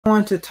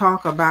Going to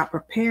talk about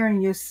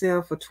preparing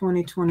yourself for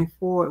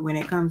 2024 when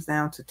it comes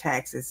down to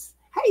taxes.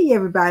 Hey,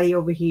 everybody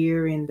over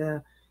here in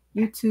the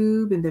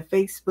YouTube and the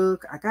Facebook.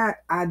 I got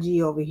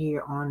IG over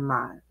here on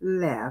my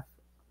left.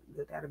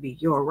 That'll be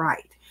your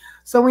right.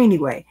 So,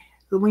 anyway,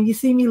 so when you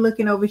see me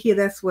looking over here,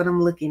 that's what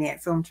I'm looking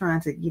at. So, I'm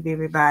trying to give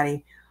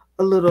everybody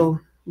a little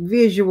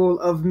visual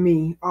of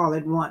me all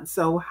at once.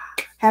 So,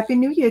 Happy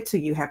New Year to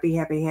you. Happy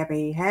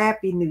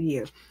New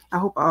Year. I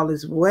hope all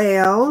is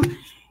well.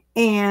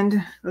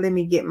 And let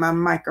me get my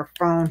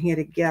microphone here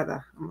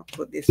together. I'm going to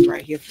put this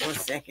right here for a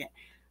second.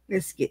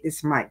 Let's get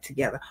this mic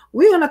together.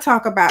 We're going to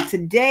talk about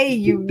today,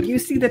 you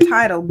see the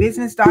title,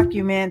 business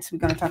documents. We're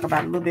going to talk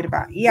about a little bit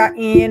about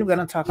EIN. Um we're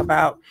going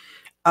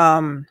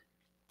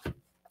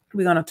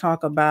to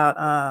talk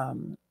about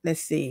let's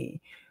see.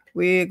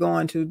 We're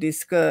going to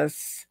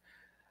discuss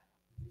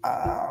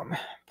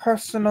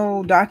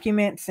personal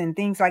documents and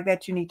things like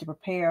that you need to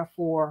prepare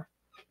for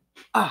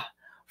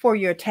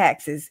your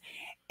taxes.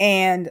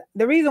 And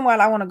the reason why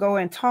I want to go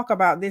and talk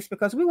about this,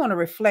 because we want to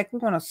reflect, we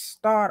want to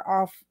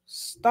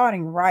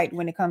starting right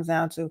when it comes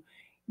down to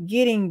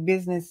getting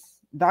business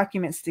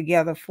documents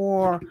together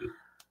for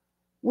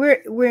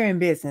we're in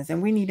business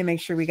and we need to make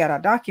sure we got our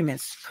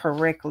documents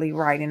correctly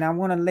right. And I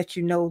want to let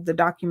you know the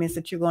documents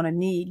that you're going to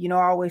need. You know,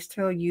 I always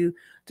tell you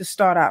to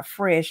start out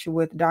fresh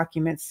with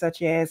documents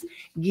such as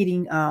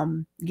getting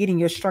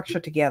your structure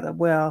together.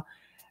 Well,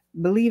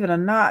 believe it or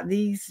not,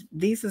 this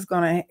is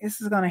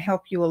gonna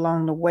help you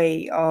along the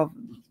way of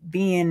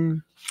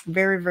being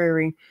very,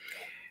 very,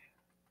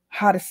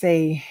 how to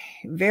say,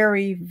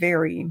 very,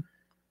 very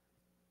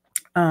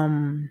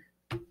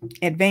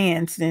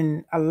advanced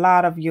in a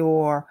lot of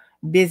your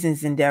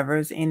business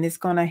endeavors, and it's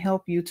gonna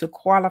help you to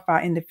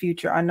qualify in the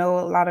future. I know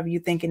a lot of you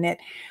thinking that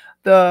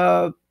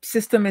the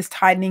system is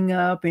tightening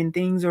up and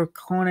things are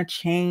gonna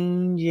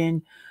change,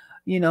 and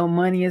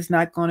money is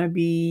not going to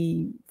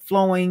be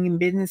flowing and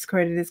business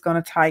credit is going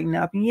to tighten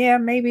up. And yeah,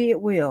 maybe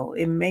it will.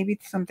 And maybe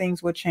some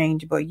things will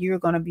change, but you're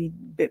going to be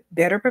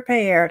better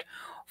prepared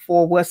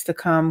for what's to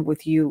come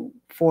with you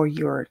for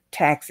your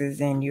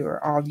taxes and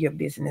all your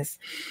business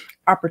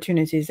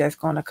opportunities that's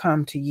going to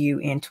come to you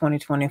in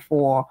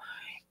 2024.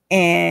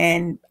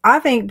 And I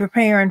think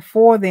preparing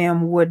for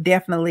them would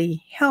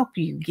definitely help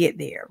you get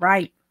there,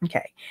 right?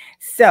 Okay.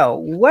 So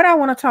what I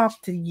want to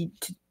talk to you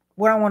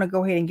what I want to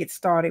go ahead and get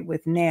started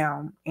with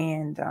now.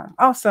 And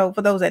also,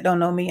 for those that don't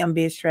know me, I'm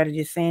biz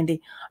strategist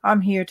Sandy.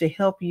 I'm here to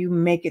help you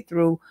make it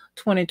through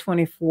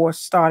 2024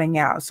 starting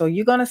out. So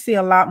you're going to see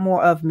a lot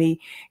more of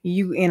me.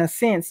 You, in a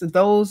sense,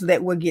 those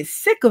that will get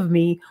sick of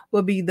me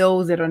will be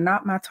those that are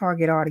not my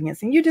target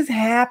audience. And you just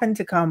happen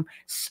to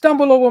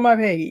stumble over my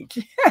page.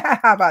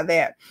 How about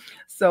that?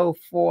 So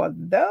for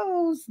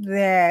those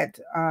that,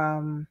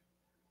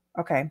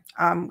 okay,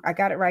 I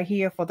got it right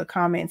here for the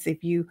comments.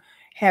 If you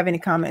have any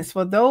comments,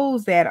 for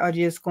those that are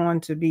just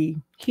going to be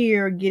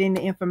here getting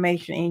the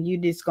information and you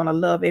just going to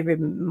love every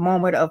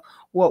moment of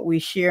what we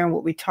share and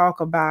what we talk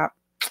about,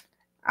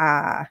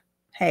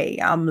 hey,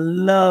 I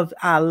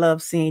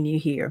love seeing you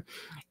here.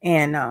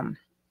 And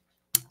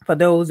for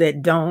those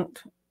that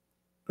don't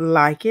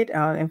like it,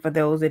 and for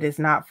those that it's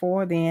not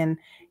for, then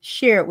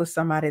share it with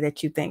somebody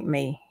that you think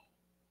may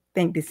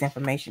think this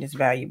information is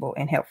valuable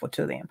and helpful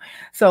to them.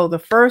 So the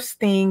first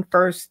things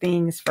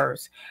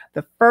first.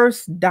 The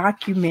first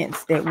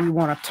documents that we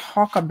want to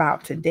talk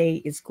about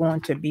today is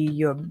going to be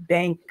your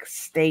bank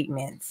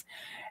statements.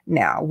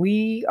 Now,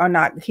 we are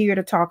not here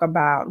to talk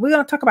about, we're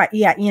going to talk about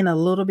EIN a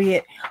little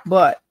bit,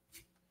 but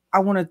I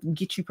want to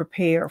get you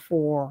prepared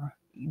for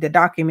the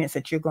documents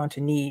that you're going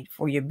to need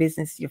for your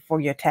business,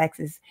 for your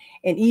taxes.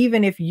 And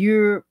even if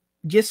you're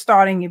just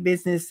starting your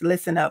business,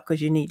 listen up,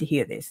 because you need to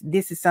hear this.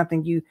 This is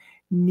something you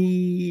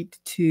need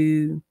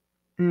to,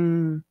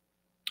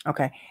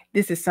 okay,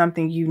 this is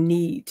something you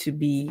need to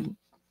be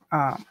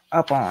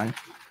up on.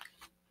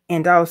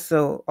 And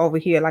also over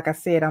here, like I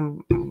said,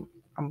 I'm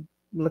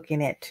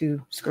looking at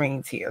two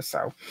screens here.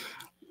 So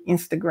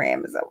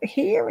Instagram is over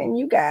here and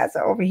you guys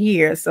are over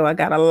here. So I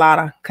got a lot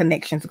of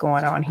connections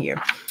going on here.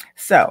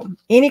 So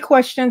any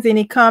questions,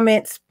 any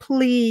comments,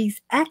 please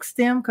ask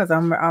them, because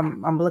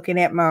I'm looking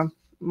at my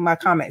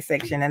comment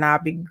section and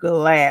I'll be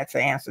glad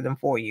to answer them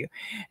for you.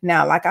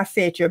 Now, like I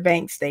said, your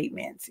bank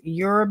statement.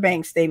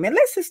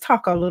 Let's just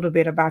talk a little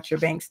bit about your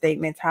bank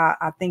statements. How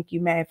I think you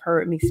may have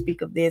heard me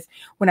speak of this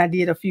when I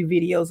did a few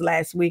videos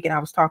last week, and I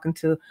was talking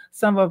to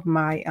some of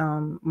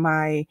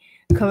my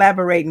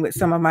collaborating with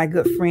some of my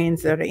good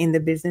friends that are in the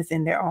business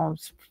in their own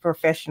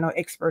professional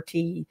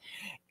expertise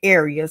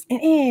areas.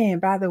 And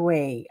by the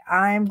way,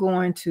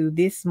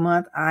 this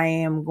month I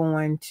am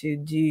going to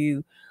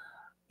do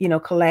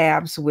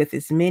collabs with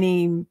as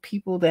many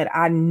people that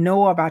I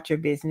know about your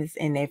business.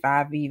 And if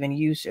I've even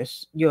used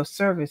your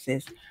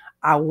services,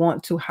 I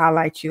want to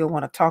highlight you. I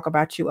want to talk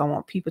about you. I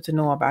want people to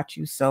know about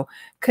you. So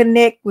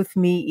connect with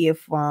me.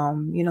 If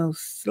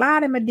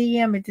slide in my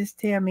DM and just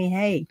tell me,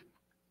 hey,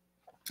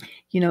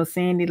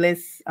 Sandy,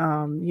 let's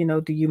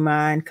do you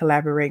mind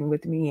collaborating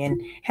with me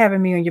and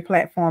having me on your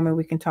platform, and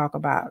we can talk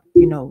about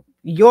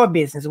your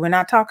business. We're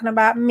not talking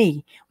about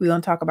me. We're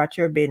going to talk about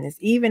your business.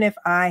 Even if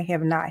I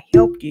have not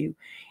helped you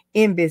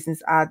in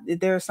business,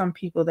 there are some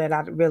people that I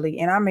really,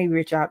 and I may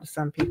reach out to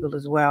some people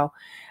as well,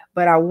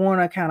 but I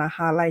want to kind of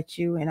highlight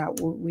you, and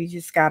we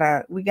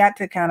got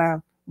to kind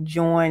of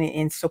join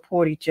and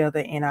support each other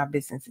in our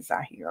businesses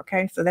out here.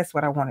 Okay, so that's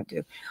what I want to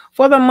do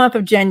for the month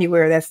of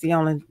January. That's the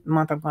only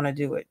month I'm going to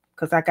do it,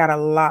 because I got a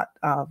lot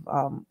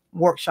of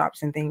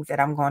workshops and things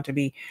that I'm going to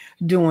be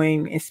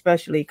doing,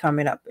 especially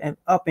coming up and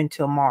up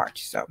until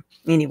March. So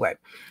anyway,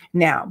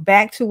 now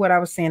back to what I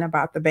was saying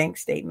about the bank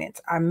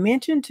statements. I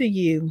mentioned to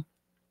you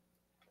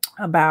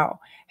about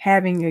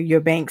having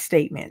your bank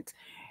statement,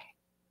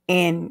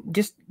 and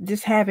just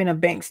having a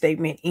bank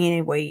statement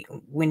anyway.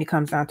 When it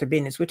comes down to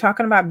business, we're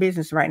talking about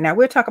business right now.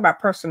 We'll talk about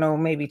personal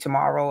maybe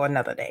tomorrow or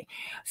another day.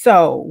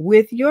 So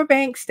with your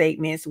bank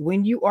statements,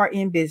 when you are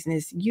in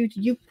business,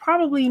 you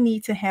probably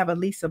need to have at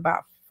least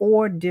about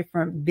 4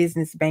 different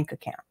business bank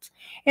accounts.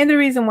 And the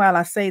reason why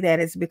I say that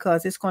is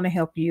because it's going to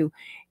help you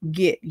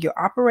get your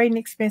operating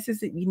expenses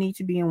that you need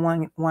to be in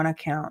one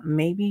account,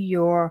 maybe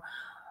your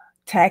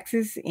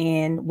taxes,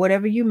 and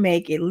whatever you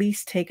make, at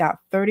least take out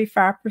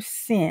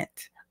 35%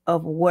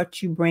 of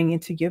what you bring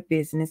into your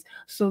business,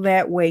 so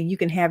that way you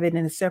can have it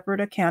in a separate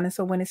account. And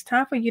so when it's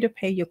time for you to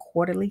pay your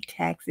quarterly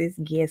taxes,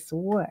 guess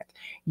what?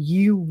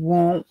 You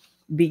won't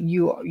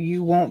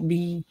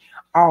be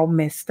all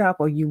messed up,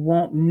 or you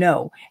won't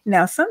know.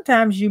 Now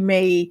sometimes you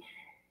may,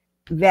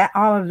 that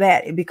all of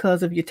that,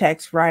 because of your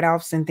tax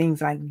write-offs and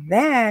things like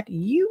that,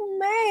 you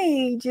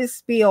may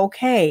just be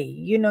okay.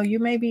 You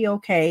may be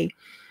okay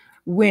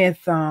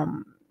with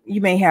you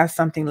may have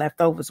something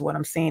left over. So what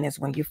I'm saying is,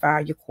 when you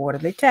file your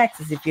quarterly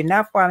taxes, if you're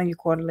not filing your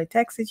quarterly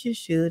taxes, you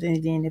should.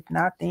 And then if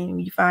not, then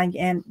you find,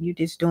 and you're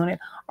just doing it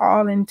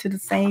all into the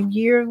same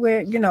year,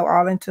 where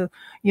all into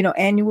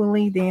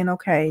annually, then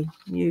okay,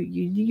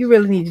 you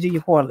really need to do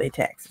your quarterly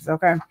taxes.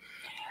 Okay.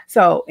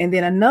 So, and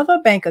then another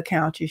bank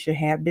account you should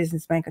have,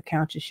 business bank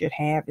account you should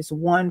have, is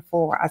one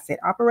for, I said,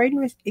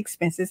 operating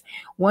expenses.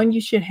 One you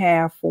should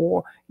have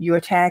for your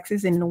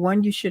taxes, and the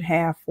one you should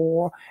have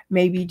for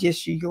maybe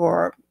just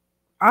your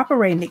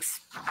operating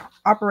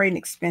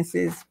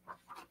expenses.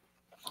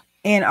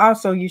 And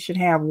also you should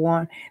have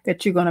one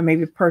that you're going to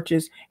maybe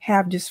purchase,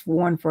 have just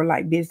one for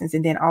like business,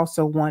 and then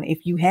also one,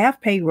 if you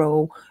have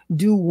payroll,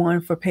 do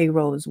one for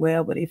payroll as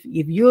well. But if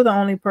you're the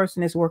only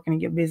person that's working in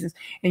your business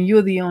and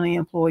you're the only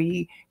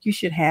employee, you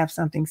should have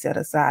something set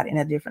aside in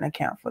a different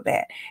account for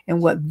that.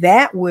 And what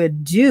that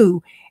would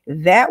do,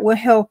 that will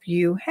help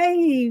you.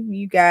 Hey,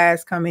 you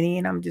guys coming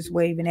in, I'm just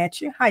waving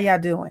at you. How y'all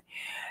doing?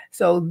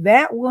 So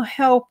that will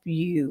help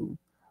you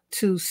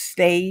to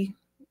stay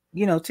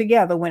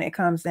together when it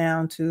comes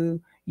down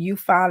to you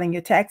filing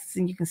your taxes,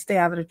 and you can stay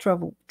out of the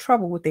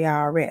trouble with the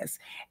IRS.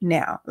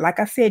 Now, like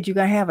I said, you're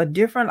going to have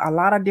a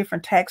lot of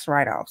different tax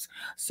write-offs.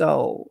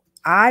 So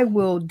I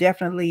will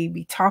definitely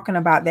be talking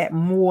about that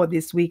more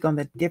this week, on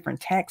the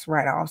different tax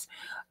write-offs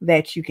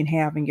that you can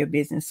have in your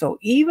business. So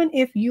even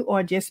if you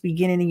are just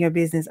beginning in your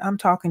business, I'm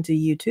talking to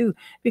you too,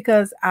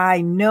 because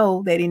I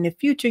know that in the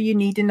future you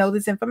need to know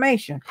this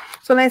information.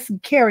 So let's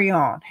carry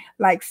on.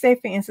 Like, say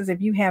for instance, if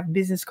you have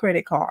business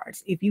credit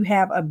cards, if you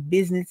have a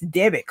business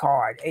debit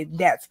card,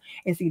 that's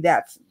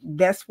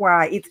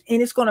why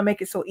it's going to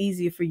make it so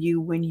easy for you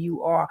when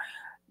you are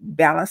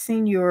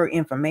balancing your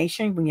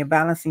information, when you're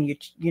balancing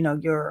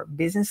your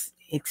business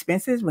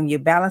expenses, when you're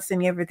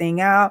balancing everything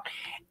out,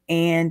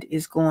 and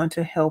it's going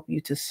to help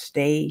you to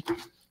stay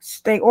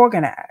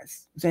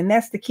organized. And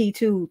that's the key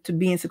to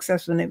being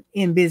successful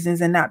in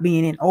business and not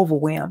being in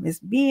overwhelm, is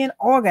being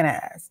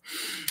organized.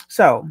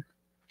 So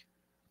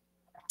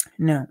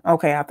no,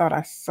 okay, I thought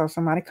I saw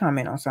somebody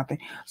comment on something.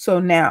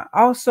 So now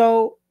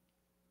also,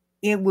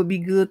 it would be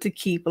good to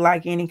keep,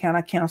 like, any kind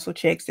of cancel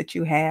checks that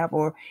you have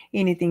or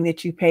anything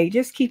that you pay.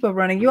 Just keep it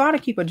running. You ought to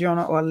keep a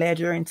journal or a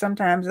ledger. And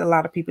sometimes a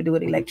lot of people do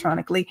it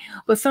electronically.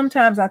 But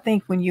sometimes I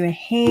think when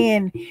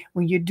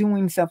you're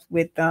doing stuff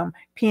with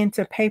pen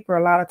to paper,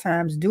 a lot of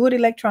times do it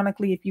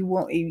electronically if you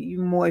want, if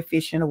you're more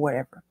efficient or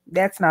whatever.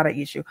 That's not an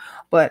issue.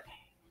 But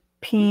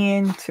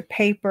pen to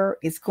paper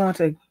is going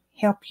to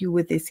help you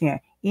with this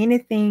here.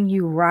 Anything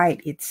you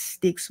write, it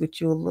sticks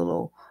with you a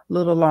little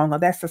longer.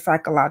 That's the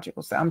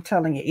psychological. So I'm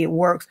telling you, it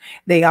works.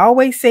 They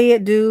always say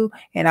it do,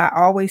 and I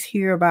always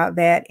hear about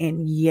that.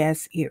 And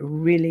yes, it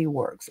really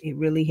works. It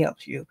really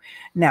helps you.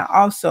 Now,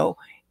 also,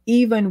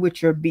 even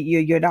with your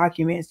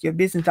documents, your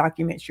business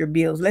documents, your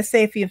bills. Let's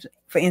say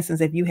for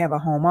instance, if you have a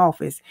home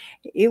office,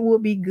 it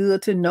would be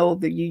good to know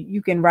that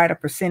you can write a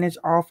percentage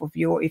off of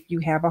if you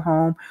have a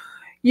home.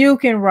 You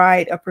can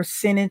write a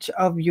percentage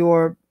of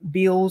your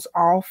bills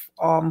off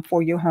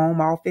for your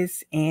home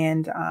office,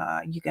 and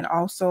you can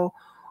also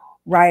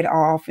write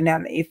off. And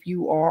now, if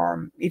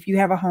you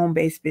have a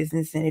home-based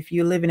business, and if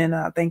you're living in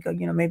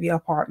maybe an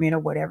apartment or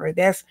whatever,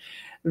 that's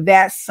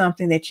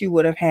something that you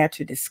would have had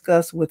to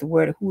discuss with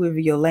whoever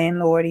your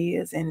landlord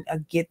is, and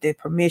get the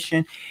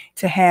permission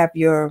to have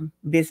your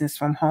business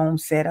from home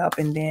set up.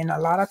 And then a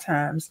lot of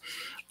times,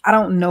 I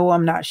don't know,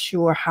 I'm not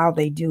sure how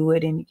they do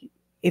it, and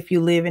if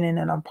you're living in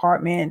an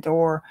apartment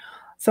or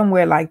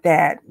somewhere like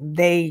that,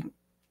 they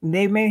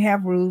may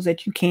have rules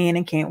that you can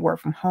and can't work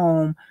from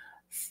home.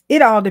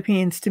 It all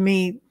depends, to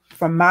me,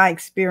 from my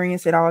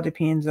experience, it all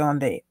depends on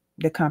the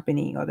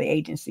company or the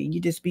agency.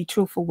 You just be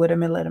truthful with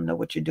them and let them know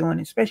what you're doing,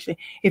 especially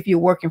if you're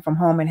working from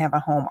home and have a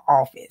home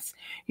office.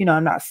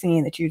 I'm not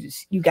saying that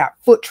you got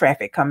foot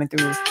traffic coming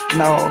through.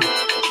 No,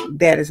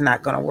 that is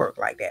not going to work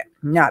like that.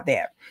 Not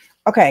that.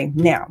 Okay,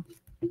 now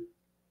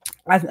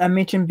I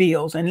mentioned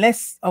bills, and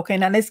let's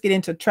get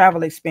into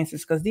travel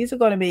expenses, because these are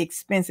going to be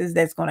expenses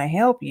that's going to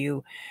help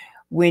you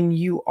when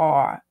you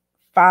are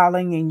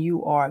filing and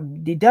you are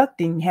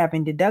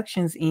having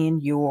deductions in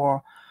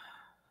your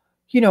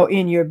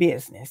in your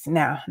business.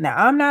 Now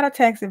I'm not a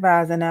tax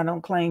advisor and I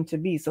don't claim to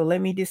be. So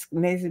let me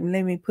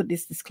put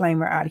this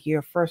disclaimer out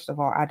here. First of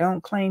all, I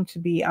don't claim to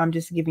be. I'm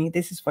just giving you,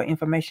 this is for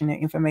information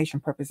and information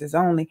purposes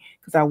only,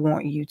 because I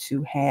want you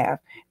to have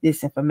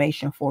this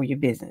information for your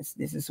business.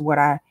 This is what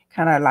I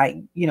kind of like,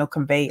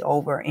 convey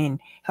over and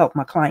help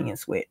my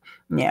clients with.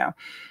 Now,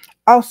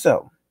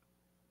 also,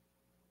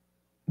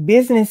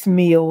 business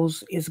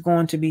meals is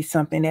going to be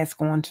something that's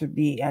going to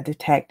be at the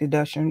tax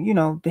deduction,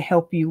 to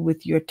help you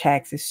with your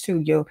taxes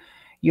too,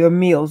 your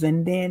meals.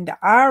 And then the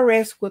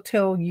IRS will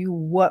tell you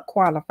what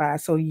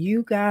qualifies. So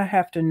you gotta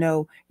have to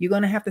know, you're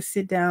going to have to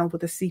sit down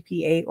with a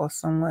CPA or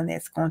someone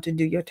that's going to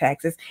do your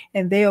taxes,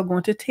 and they are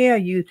going to tell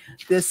you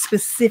the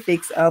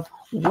specifics of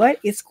what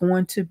is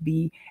going to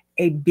be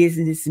a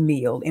business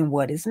meal and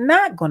what is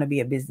not going to be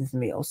a business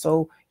meal.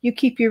 So you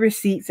keep your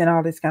receipts and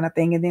all this kind of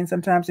thing. And then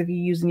sometimes if you're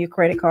using your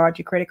credit card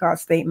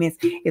statements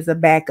is a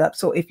backup.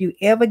 So if you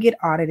ever get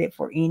audited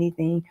for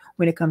anything,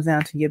 when it comes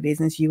down to your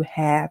business, you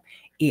have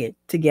it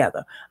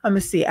together. I'm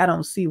gonna see, I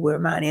don't see where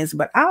mine is,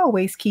 but I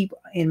always keep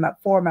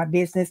for my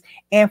business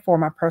and for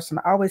my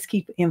personal, I always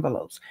keep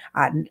envelopes.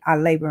 I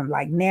label them.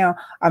 Like now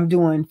I'm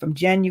doing from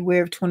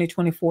January of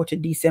 2024 to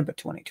December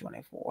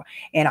 2024.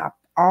 And I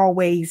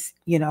always,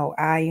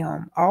 I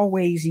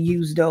always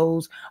use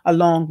those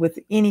along with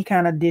any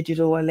kind of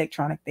digital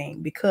electronic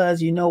thing,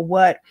 because you know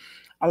what?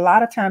 A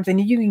lot of times, and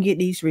you can get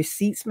these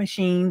receipts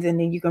machines, and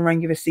then you can run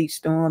your receipts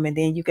through them, and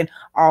then you can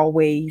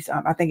always,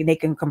 I think they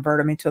can convert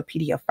them into a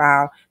PDF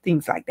file,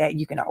 things like that.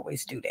 You can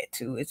always do that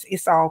too.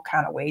 It's all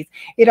kind of ways.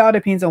 It all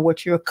depends on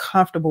what you're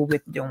comfortable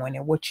with doing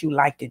and what you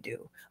like to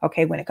do.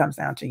 Okay, when it comes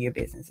down to your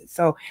businesses,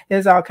 so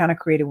there's all kind of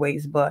creative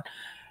ways, but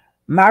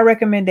my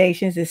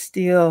recommendations is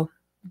still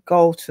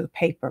go to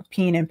paper.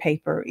 Pen and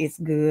paper is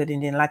good.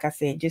 And then, like I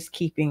said, just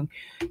keeping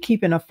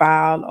a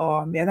file,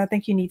 and I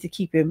think you need to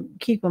keep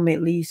them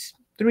at least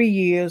 3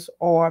 years,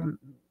 or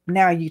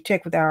now you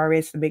check with the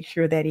IRS to make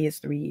sure that is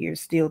 3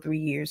 years, still 3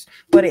 years,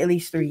 but at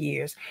least 3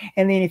 years.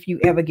 And then if you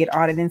ever get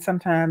audited, and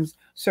sometimes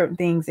certain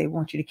things, they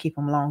want you to keep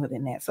them longer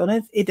than that. So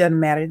it doesn't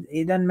matter.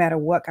 It doesn't matter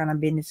what kind of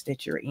business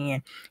that you're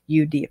in.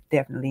 You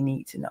definitely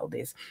need to know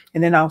this.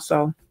 And then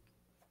also,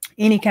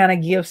 any kind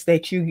of gifts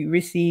that you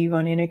receive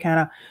on any kind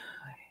of,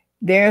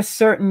 there are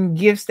certain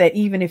gifts that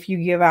even if you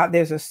give out,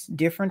 there's a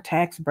different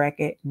tax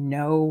bracket.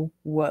 Know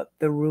what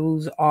the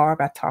rules are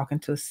by talking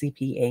to a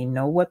CPA.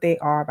 Know what they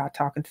are by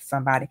talking to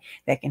somebody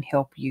that can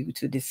help you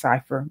to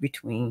decipher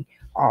between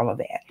all of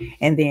that.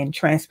 And then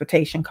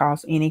transportation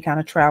costs, any kind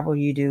of travel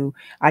you do.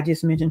 I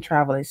just mentioned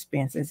travel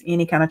expenses,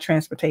 any kind of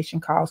transportation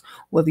costs,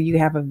 whether you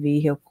have a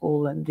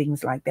vehicle and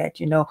things like that.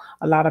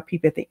 A lot of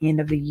people at the end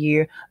of the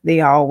year,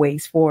 they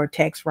always, for a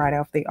tax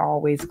write-off, they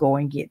always go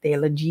and get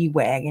their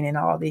G-Wagon and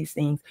all these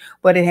things.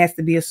 But it has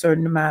to be a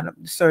certain amount,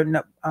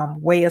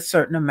 weigh a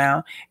certain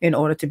amount in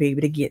order to be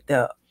able to get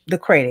the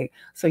credit.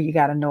 So you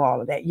got to know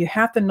all of that. You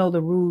have to know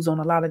the rules on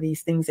a lot of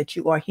these things that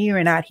you are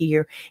hearing out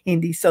here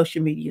in these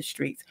social media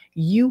streets.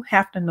 You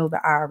have to know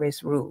the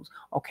IRS rules.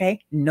 Okay,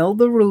 know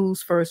the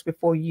rules first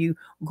before you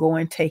go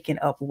and taking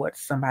up what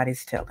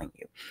somebody's telling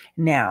you.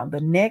 Now,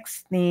 the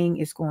next thing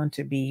is going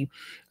to be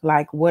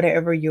like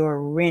whatever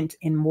your rent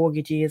and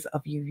mortgage is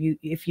of you.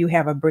 If you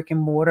have a brick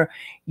and mortar,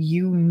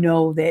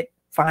 that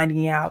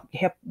finding out,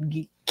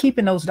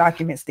 keeping those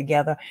documents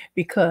together,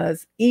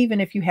 because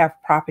even if you have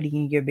property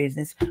in your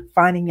business,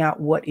 finding out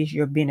what is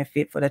your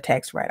benefit for the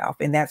tax write-off.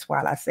 And that's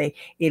why I say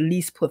at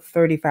least put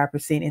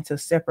 35% into a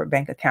separate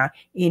bank account,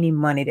 any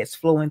money that's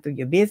flowing through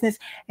your business.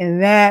 And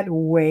that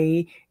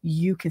way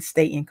you can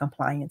stay in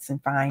compliance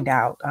and find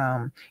out,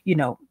 and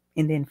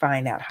then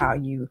find out how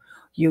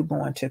you're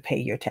going to pay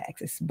your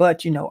taxes.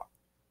 But,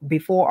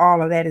 before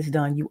all of that is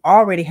done, you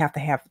already have to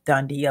have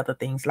done the other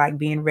things, like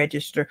being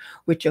registered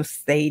with your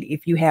state.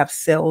 If you have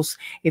sales,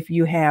 if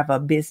you have a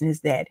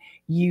business that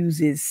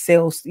uses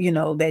sales,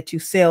 that you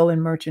sell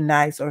in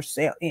merchandise or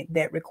sell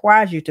that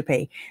requires you to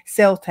pay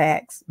sales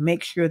tax,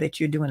 make sure that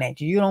you're doing that.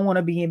 You don't want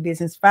to be in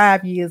business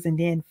 5 years and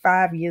then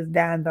 5 years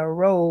down the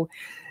road,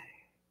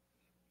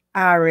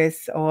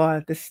 IRS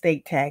or the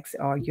state tax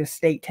or your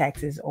state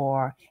taxes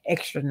are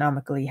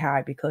astronomically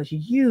high because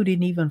you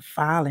didn't even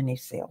file any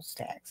sales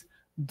tax.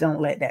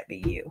 Don't let that be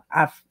you.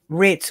 I've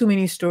read too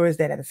many stories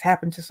that has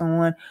happened to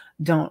someone.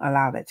 Don't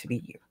allow that to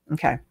be you.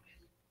 Okay.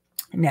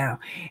 Now,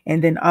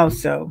 and then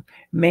also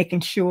making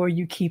sure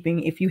you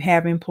keeping, if you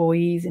have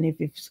employees, and if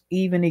it's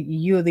even if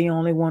you're the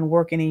only one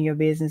working in your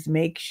business,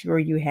 make sure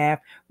you have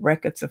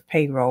records of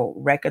payroll,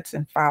 records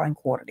and filing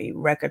quarterly,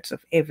 records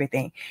of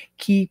everything.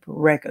 Keep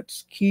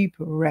records, keep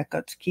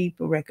records, keep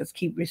records,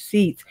 keep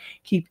receipts,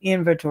 keep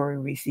inventory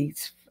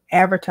receipts,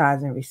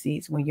 advertising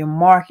receipts. When you're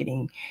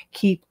marketing,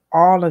 keep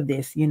all of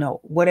this.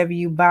 Whatever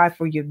you buy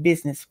for your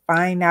business,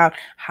 find out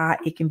how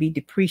it can be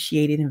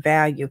depreciated in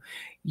value.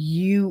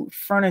 You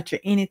furniture,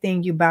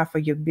 anything you buy for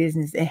your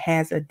business, it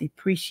has a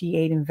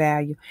depreciating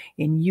value,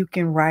 and you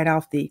can write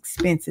off the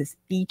expenses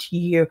each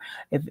year.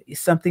 If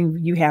it's something,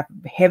 you have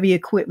heavy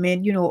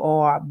equipment,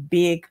 or a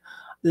big,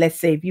 let's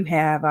say if you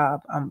have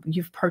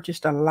you've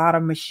purchased a lot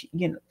of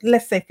machine,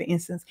 let's say for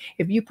instance,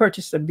 if you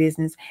purchase a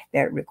business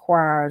that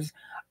requires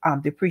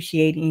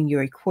depreciating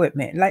your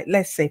equipment, like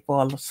let's say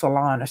for a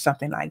salon or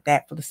something like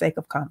that, for the sake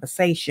of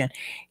conversation,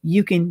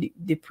 you can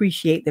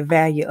depreciate the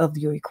value of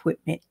your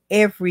equipment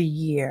every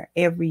year,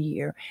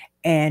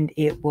 and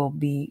it will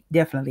be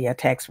definitely a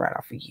tax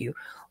write-off for you.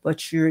 But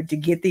to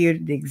get the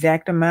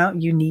exact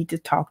amount, you need to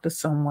talk to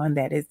someone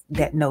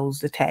that knows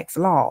the tax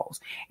laws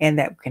and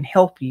that can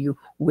help you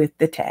with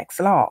the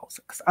tax laws,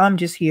 because I'm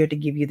just here to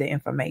give you the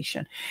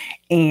information.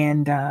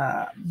 And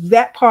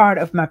that part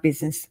of my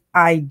business,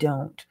 I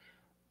don't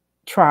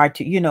try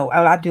to,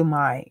 I do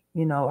my,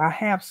 I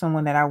have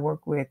someone that I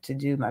work with to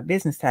do my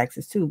business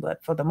taxes too,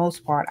 but for the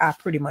most part, I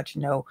pretty much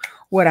know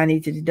what I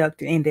need to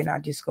deduct, and then I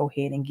just go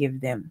ahead and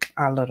give them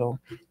a little,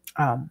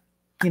 I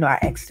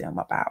ask them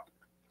about,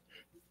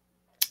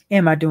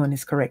 am I doing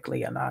this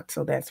correctly or not?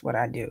 So that's what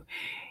I do.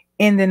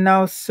 And then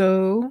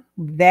also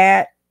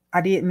that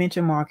I did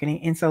mention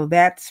marketing. And so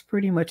that's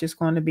pretty much is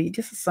going to be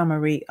just a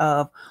summary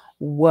of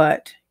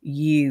what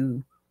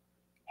you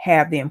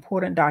have, the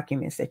important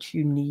documents that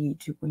you need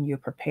to when you're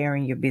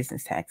preparing your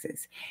business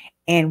taxes.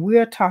 And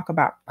we'll talk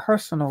about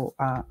personal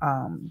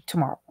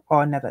tomorrow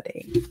or another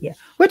day. Yeah,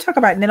 we'll talk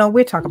about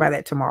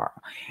that tomorrow.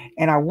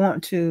 And I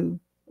want you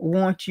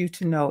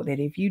to know that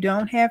if you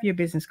don't have your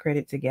business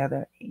credit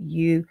together,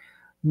 you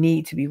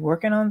need to be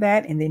working on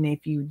that. And then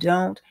if you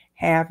don't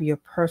have your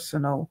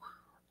personal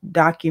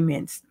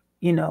documents,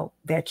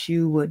 that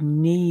you would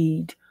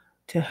need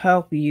to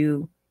help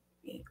you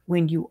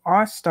when you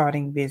are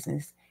starting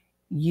business,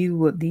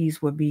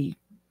 these would be,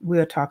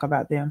 we'll talk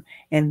about them,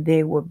 and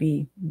they will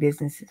be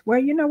businesses. Well,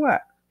 you know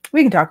what?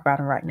 We can talk about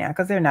them right now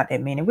because they're not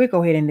that many. We'll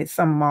go ahead and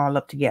sum them all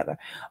up together.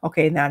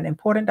 Okay, now the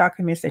important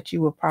documents that you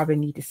will probably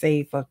need to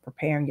save for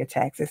preparing your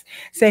taxes.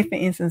 Say, for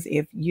instance,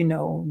 if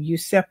you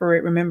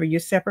separate, remember you're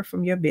separate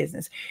from your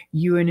business.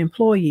 You're an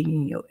employee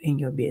in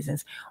your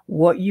business.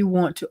 What you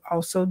want to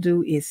also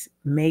do is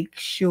make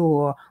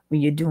sure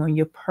when you're doing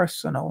your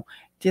personal,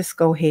 just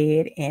go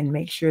ahead and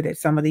make sure that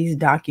some of these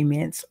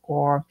documents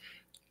are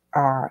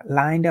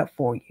lined up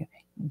for you.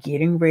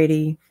 Getting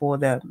ready for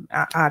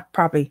I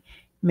probably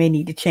may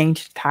need to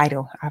change the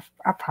title.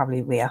 I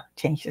probably will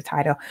change the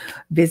title.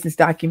 Business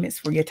documents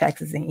for your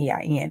taxes and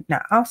EIN.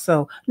 Now,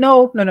 also,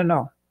 no.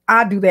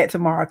 I'll do that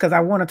tomorrow because I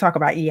want to talk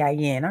about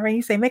EIN. All right,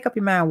 you say, make up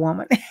your mind,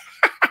 woman.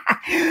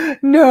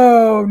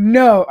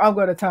 No, I'm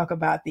going to talk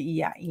about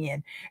the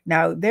EIN.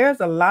 Now, there's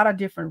a lot of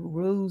different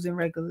rules and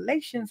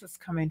regulations that's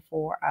coming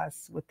for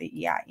us with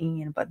the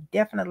EIN, but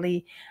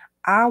definitely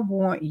I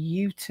want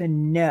you to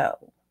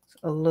know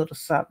a little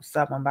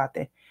something about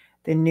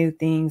the new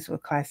things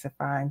with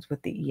classifying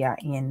with the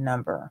EIN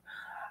number.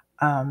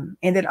 And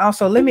then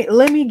also let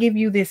me give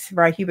you this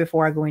right here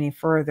before I go any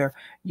further.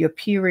 Your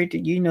period,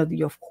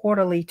 your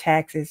quarterly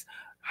taxes,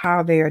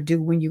 how they are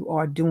due when you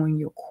are doing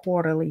your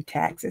quarterly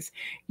taxes.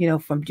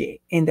 From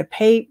in the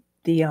pay,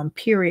 the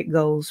period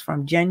goes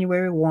from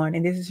January 1,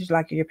 and this is just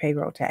like your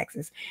payroll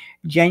taxes,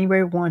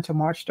 January 1 to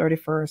March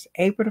 31st,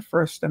 April the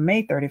 1st to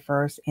May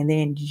 31st, and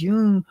then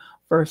June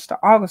 1st to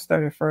August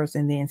 31st,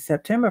 and then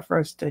September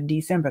 1st to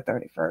December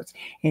 31st.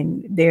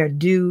 And their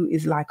due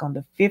is like on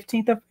the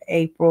 15th of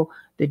April,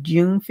 the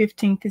June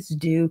 15th is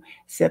due,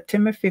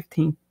 September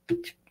 15th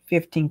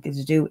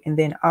is due, and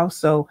then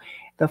also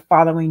the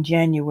following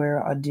January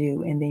are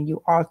due. And then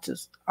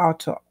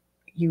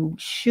you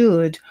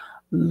should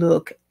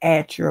look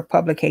at your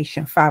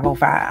publication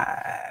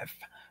 505.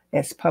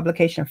 That's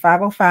publication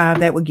 505.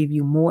 That will give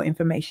you more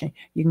information.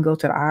 You can go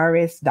to the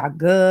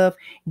irs.gov,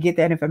 get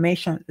that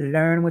information,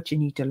 learn what you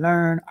need to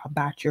learn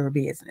about your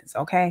business.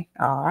 Okay.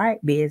 All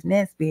right.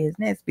 Business. You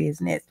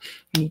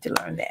need to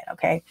learn that.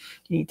 Okay.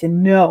 You need to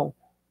know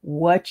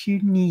what you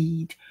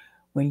need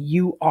when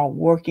you are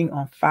working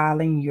on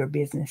filing your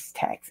business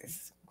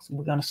taxes. So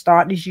we're going to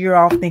start this year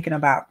off thinking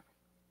about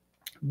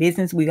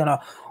business. We're gonna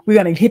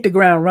hit the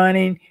ground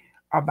running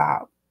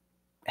about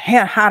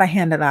how to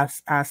handle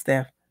our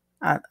stuff.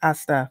 Our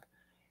stuff.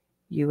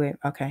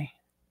 Okay?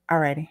 All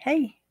righty.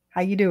 Hey,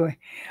 how you doing?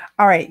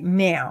 All right.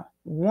 Now,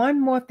 one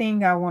more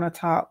thing I want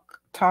to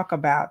talk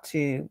about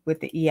too with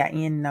the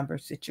EIN number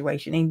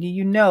situation. And do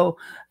you know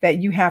that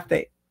you have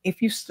to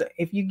if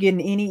you're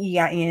getting any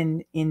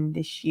EIN in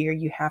this year,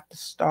 you have to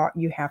start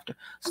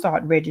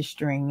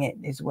registering it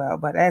as well.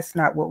 But that's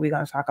not what we're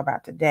going to talk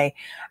about today.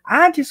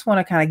 I just want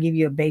to kind of give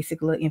you a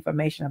basic little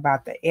information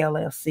about the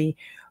LLC,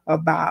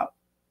 about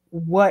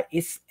what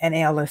is an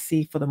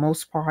LLC for the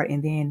most part,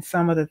 and then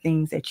some of the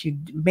things that you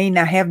may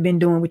not have been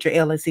doing with your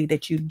LLC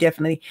that you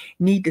definitely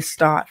need to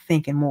start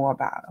thinking more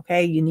about.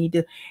 Okay, you need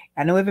to,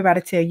 I know everybody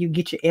tell you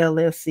get your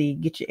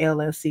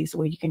LLC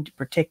so you can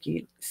protect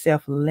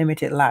yourself,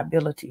 limited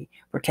liability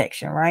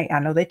protection, right? I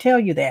know they tell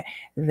you that.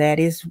 That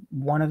is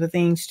one of the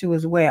things too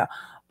as well.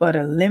 But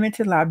a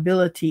limited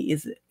liability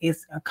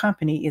is a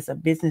company, is a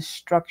business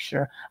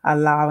structure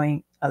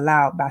allowed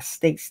by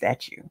state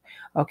statute.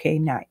 Okay,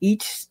 now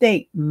each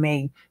state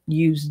may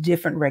use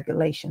different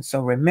regulations.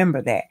 So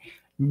remember that.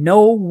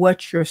 Know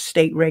what your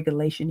state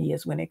regulation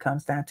is when it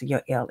comes down to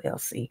your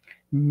LLC.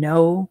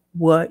 Know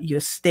what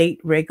your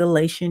state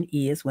regulation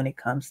is when it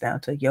comes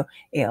down to your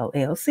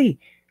LLC.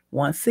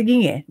 Once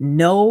again,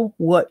 know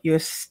what your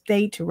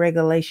state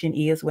regulation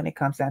is when it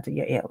comes down to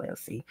your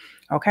LLC.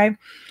 Okay,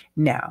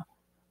 now,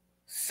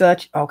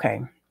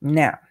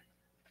 now,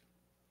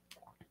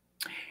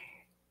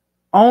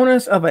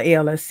 owners of a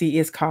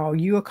LLC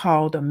you are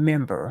called a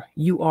member.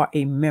 You are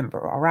a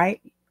member, all right?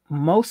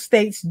 Most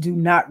states do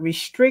not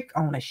restrict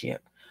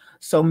ownership.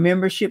 So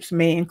memberships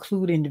may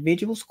include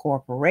individuals,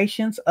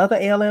 corporations, other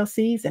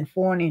LLCs, and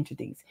foreign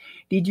entities.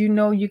 Did you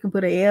know you can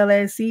put an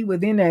LLC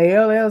within an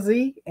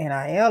LLC and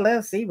an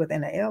LLC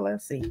within an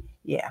LLC?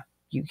 Yeah,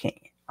 you can.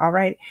 All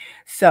right.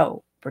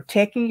 So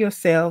protecting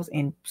yourselves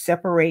and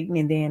separating,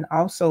 and then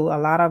also a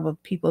lot of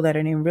people that are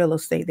in real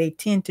estate, they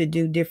tend to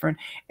do different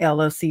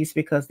LLCs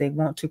because they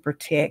want to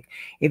protect.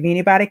 If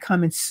anybody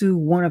come and sue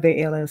one of their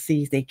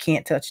LLCs, they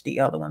can't touch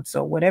the other one.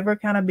 So whatever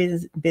kind of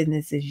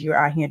businesses you're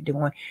out here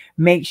doing,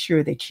 make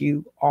sure that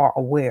you are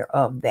aware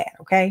of that.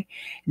 Okay.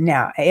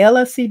 Now, a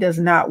LLC does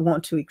not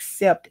want to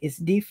accept its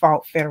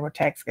default federal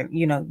tax,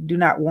 do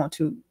not want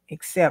to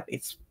accept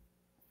its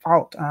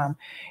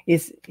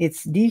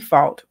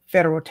default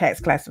federal tax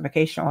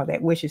classification, or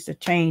that wishes to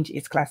change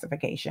its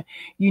classification.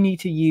 You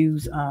need to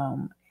use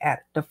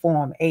at the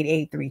form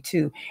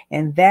 8832,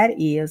 and that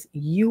is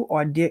you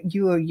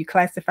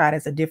classified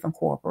as a different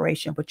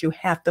corporation, but you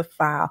have to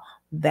file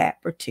that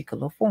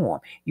particular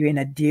form. You're in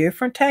a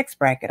different tax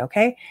bracket.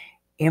 Okay,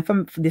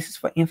 this is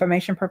for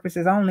information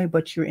purposes only,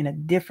 but you're in a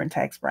different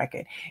tax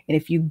bracket. And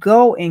if you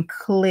go and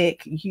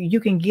click,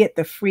 you can get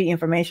the free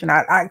information.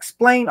 I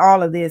explained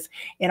all of this,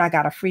 and I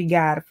got a free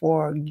guide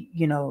for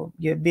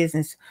your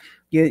business,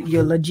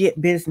 your legit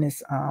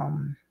business.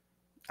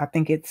 I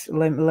think it's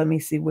let me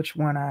see which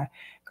one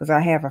because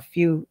I have a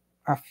few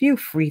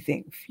free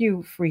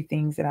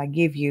things that I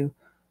give you,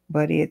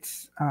 but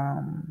it's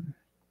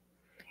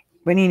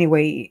but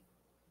anyway,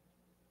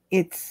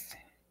 it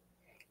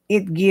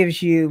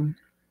gives you,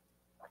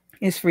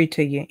 it's free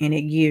to you, and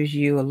it gives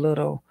you a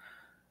little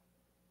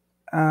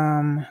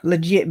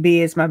legit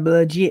biz, my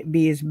legit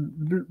biz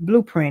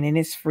blueprint, and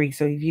it's free.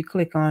 So if you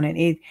click on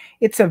it,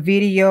 it's a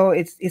video,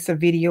 it's a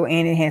video,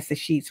 and it has the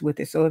sheets with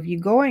it. So if you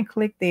go and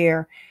click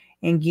there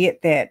and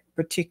get that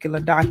particular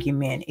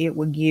document, it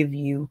will give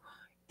you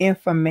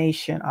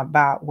information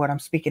about what I'm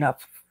speaking of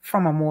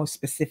from a more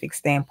specific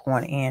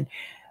standpoint. And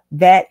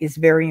that is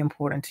very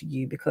important to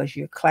you because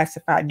you're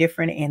classified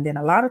different. And then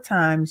a lot of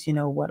times,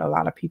 what a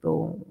lot of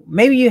people,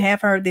 maybe you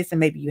have heard this and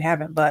maybe you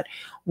haven't, but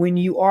when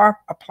you are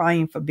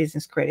applying for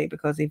business credit,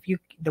 because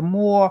the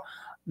more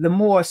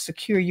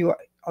secure you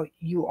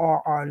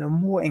are, or the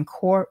more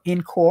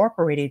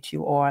incorporated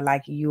you are,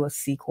 like you a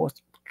C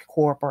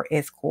corp or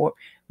S corp,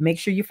 make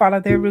sure you follow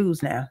their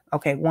rules now.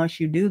 Okay, once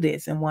you do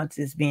this, and once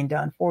it's being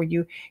done for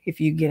you, if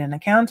you get an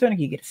accountant, if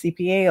you get a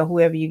CPA, or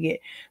whoever you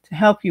get to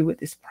help you with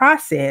this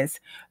process,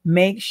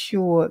 make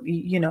sure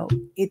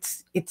it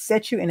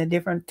sets you in a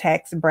different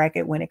tax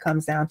bracket when it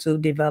comes down to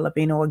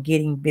developing or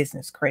getting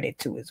business credit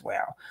too as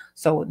well.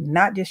 So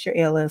not just your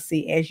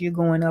LLC, as you're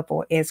going up,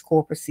 or S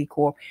corp or C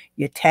corp,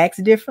 you're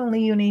taxed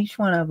differently in each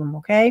one of them.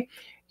 Okay,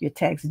 you're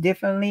taxed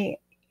differently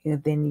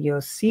than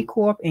your C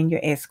corp and your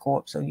S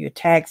corp. So you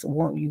tax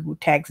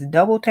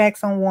double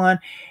tax on one,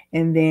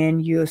 and then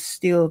you're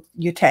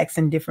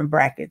taxing different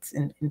brackets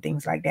and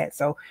things like that.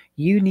 So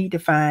you need to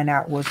find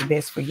out what's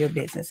best for your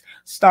business.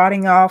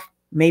 Starting off,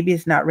 maybe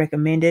it's not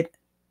recommended.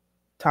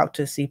 Talk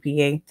to a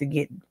CPA to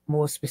get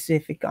more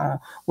specific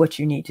on what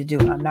you need to do.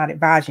 I'm not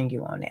advising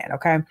you on that.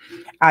 Okay,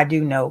 I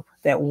do know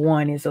that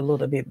one is a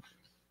little bit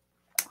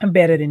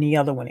better than the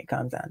other when it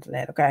comes down to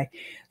that. Okay,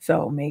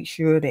 so make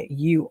sure that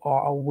you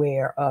are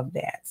aware of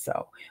that.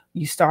 So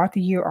you start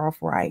the year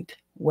off right,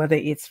 whether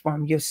it's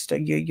from your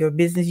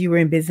business, you were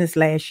in business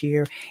last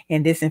year,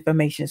 and this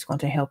information is going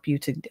to help you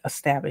to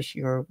establish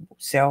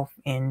yourself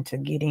into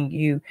getting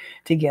you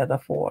together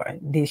for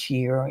this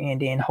year,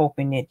 and then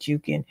hoping that you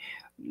can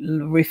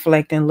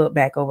reflect and look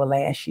back over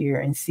last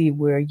year and see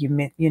where you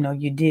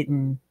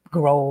didn't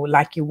grow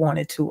like you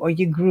wanted to, or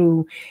you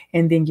grew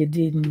and then you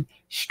didn't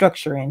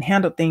structure and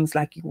handle things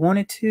like you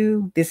wanted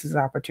to. This is an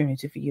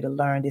opportunity for you to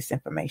learn this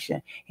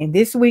information. And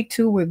this week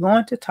too, we're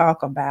going to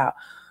talk about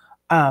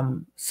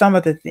some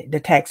of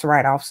the tax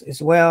write-offs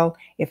as well.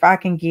 If I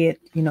can get,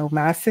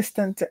 my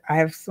assistant, I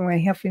have someone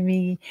helping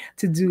me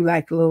to do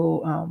like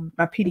little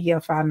my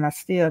PDF file, and I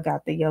still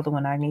got the other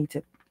one I need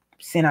to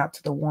send out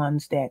to the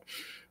ones that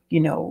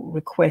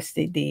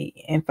requested the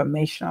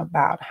information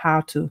about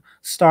how to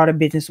start a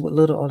business with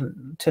little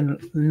to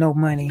no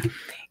money.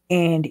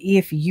 And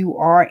if you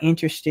are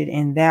interested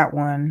in that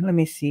one, let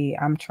me see.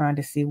 I'm trying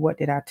to see, what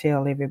did I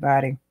tell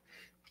everybody?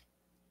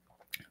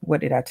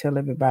 What did I tell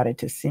everybody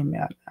to send me?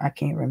 I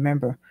can't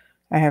remember.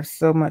 I have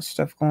so much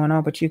stuff going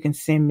on, but you can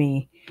send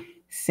me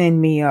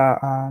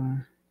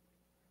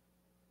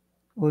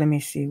let me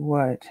see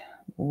what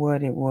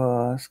it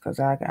was, because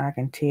I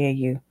can tell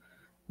you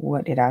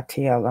what did I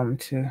tell them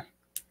to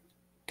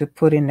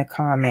put in the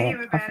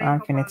comment.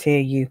 I'm gonna tell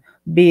you.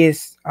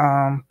 Biz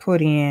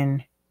put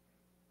in,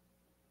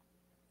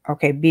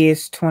 okay,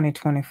 Biz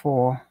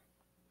 2024.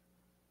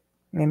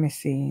 Let me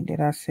see. Did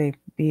I say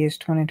Biz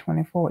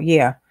 2024?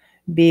 Yeah.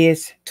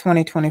 Biz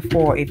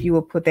 2024. If you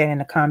will put that in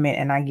the comment,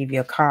 and I give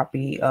you a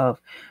copy of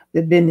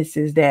the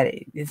businesses that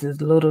is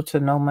as little to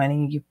no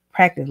money, you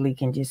practically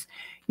can just,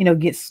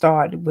 get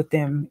started with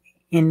them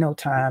in no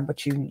time.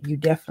 But you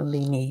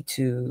definitely need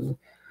to.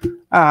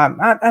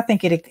 I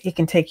think it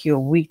can take you a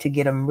week to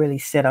get them really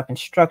set up and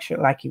structured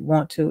like you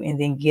want to, and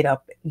then get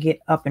up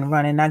and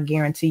running. I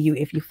guarantee you,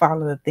 if you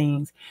follow the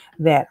things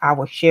that I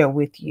will share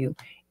with you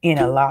in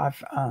a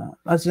live,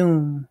 a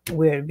Zoom,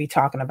 we'll be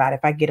talking about, if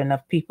I get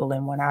enough people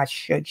in, when I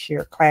should share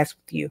a class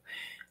with you,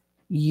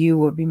 you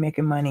will be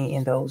making money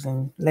in those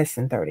in less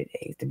than 30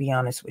 days, to be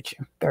honest with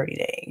you. 30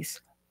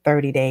 days.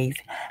 30 days.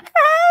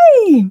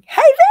 Hey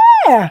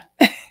there.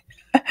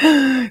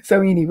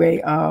 So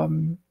anyway,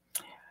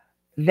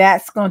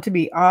 that's going to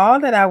be all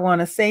that I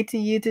want to say to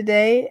you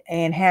today.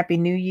 And Happy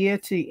New Year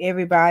to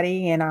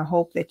everybody. And I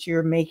hope that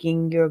you're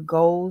making your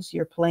goals,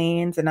 your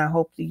plans, and I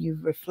hope that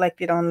you've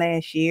reflected on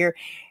last year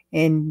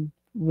and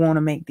want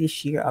to make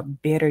this year a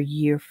better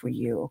year for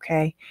you.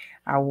 Okay.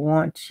 I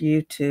want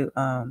you to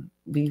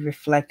be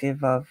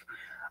reflective of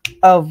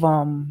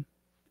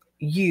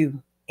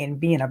you and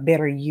being a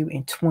better you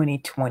in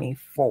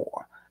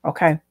 2024.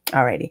 Okay.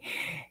 Alrighty.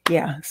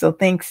 Yeah. So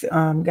thanks,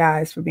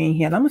 guys, for being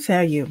here. And I'm gonna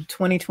tell you,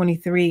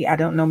 2023, I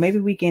don't know, maybe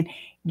we can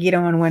get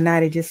on one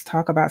night and just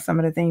talk about some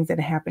of the things that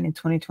happened in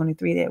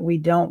 2023 that we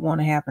don't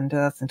want to happen to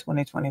us in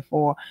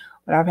 2024.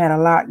 But I've had a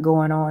lot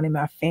going on in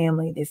my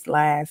family this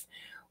last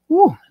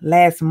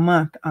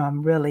month,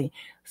 really.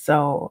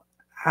 So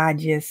I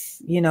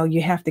just,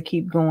 you have to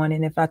keep going.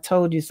 And if I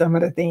told you some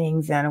of the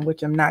things, and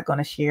which I'm not going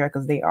to share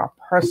because they are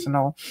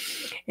personal,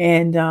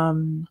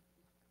 and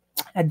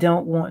I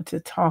don't want to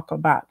talk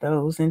about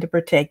those, into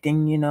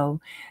protecting,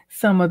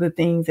 some of the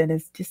things that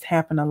has just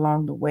happened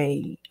along the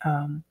way.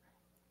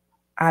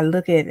 I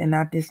look at and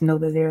I just know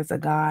that there's a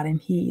God,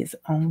 and He is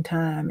on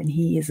time, and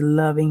He is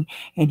loving,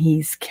 and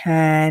He's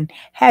kind.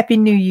 Happy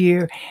New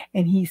Year.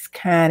 And He's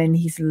kind, and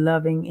He's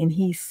loving, and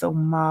He's so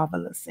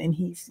marvelous, and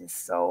He's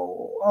just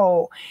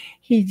so,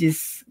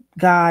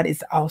 God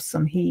is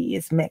awesome. He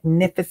is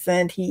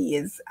magnificent.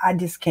 I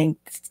just can't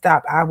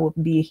stop. I will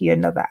be here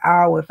another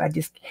hour if I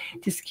just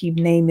keep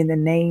naming the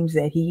names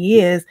that He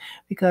is,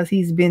 because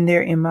He's been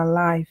there in my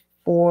life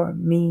for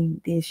me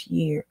this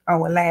year,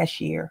 last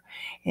year,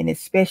 and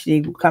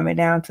especially coming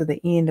down to the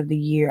end of the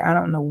year. I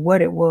don't know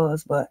what it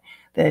was, but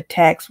the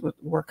attacks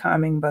were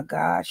coming, but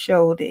God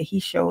showed that He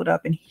showed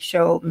up, and He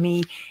showed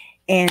me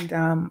and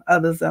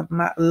others of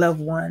my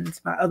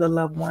other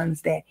loved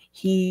ones, that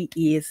He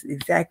is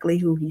exactly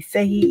who He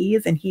say He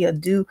is, and He'll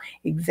do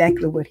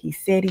exactly what He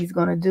said He's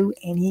going to do.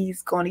 And you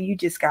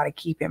just got to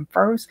keep Him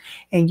first,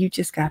 and you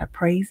just got to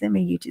praise Him,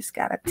 and you just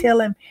got to tell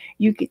Him,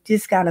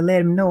 just got to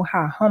let Him know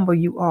how humble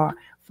you are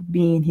for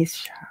being His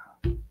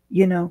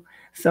child,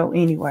 So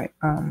anyway,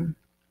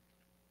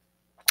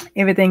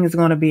 everything is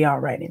going to be all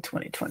right in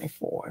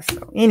 2024.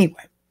 So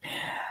anyway,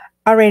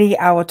 alrighty,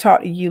 I will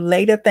talk to you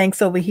later.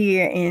 Thanks over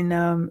here in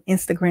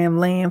Instagram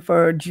land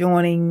for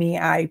joining me.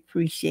 I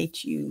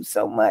appreciate you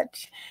so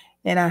much.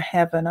 And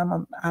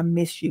I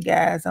miss you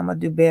guys. I'm going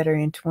to do better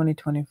in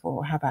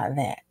 2024. How about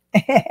that?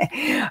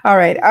 All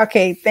right.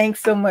 Okay.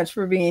 Thanks so much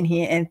for being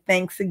here. And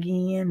thanks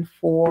again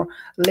for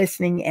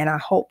listening. And I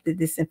hope that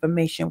this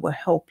information will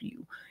help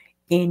you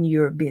in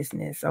your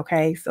business.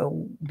 Okay.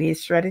 So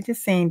Biz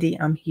Strategist Sandy,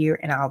 I'm here,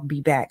 and I'll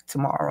be back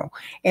tomorrow.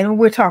 And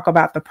we'll talk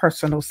about the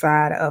personal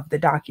side of the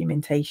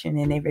documentation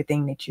and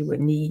everything that you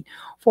would need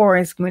for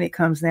us when it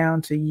comes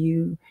down to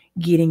you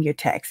getting your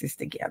taxes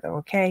together.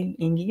 Okay.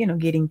 And,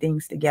 getting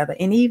things together.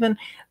 And even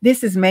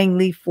this is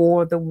mainly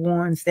for the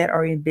ones that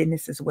are in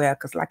business as well.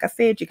 Because like I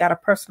said, you got a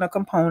personal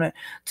component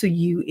to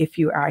you if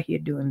you're out here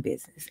doing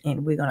business.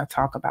 And we're going to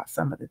talk about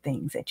some of the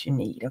things that you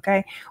need.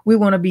 Okay. We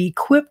want to be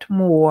equipped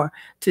more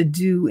to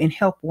do and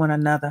help one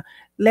another.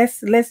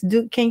 Let's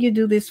do. Can you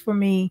do this for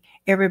me?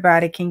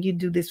 Everybody, can you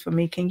do this for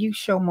me? Can you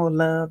show more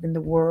love in the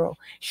world?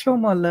 Show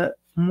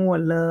more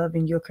love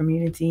in your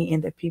community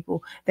and the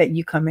people that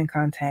you come in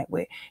contact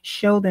with.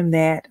 Show them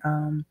that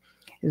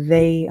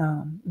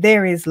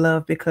there is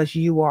love, because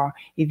you are.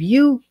 If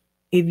you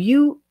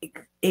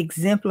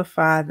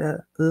exemplify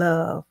the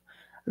love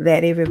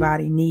that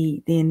everybody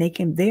needs, then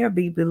they'll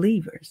be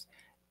believers.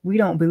 We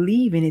don't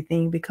believe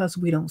anything because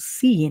we don't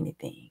see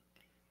anything.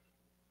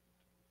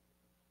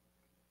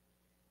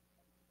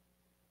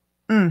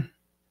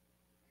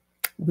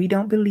 We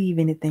don't believe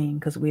anything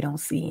because we don't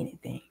see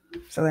anything.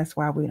 So that's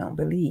why we don't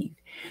believe.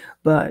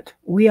 But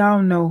we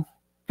all know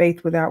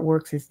faith without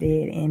works is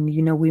dead, and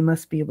we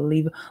must be a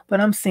believer. But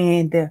I'm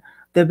saying the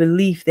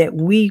belief that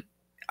we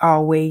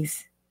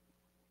always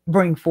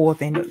bring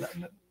forth, and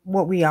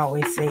what we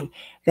always say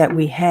that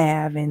we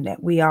have, and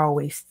that we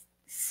always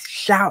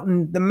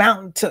shouting the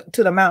mountain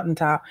to the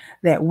mountaintop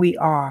that we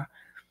are.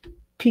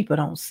 People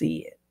don't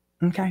see it.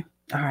 Okay.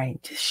 All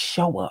right. Just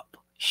show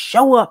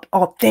up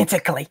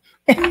authentically.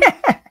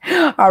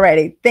 All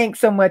righty. Thanks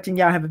so much, and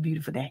y'all have a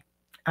beautiful day.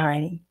 All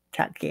righty.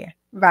 Take care.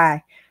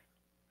 Bye.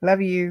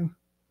 Love you.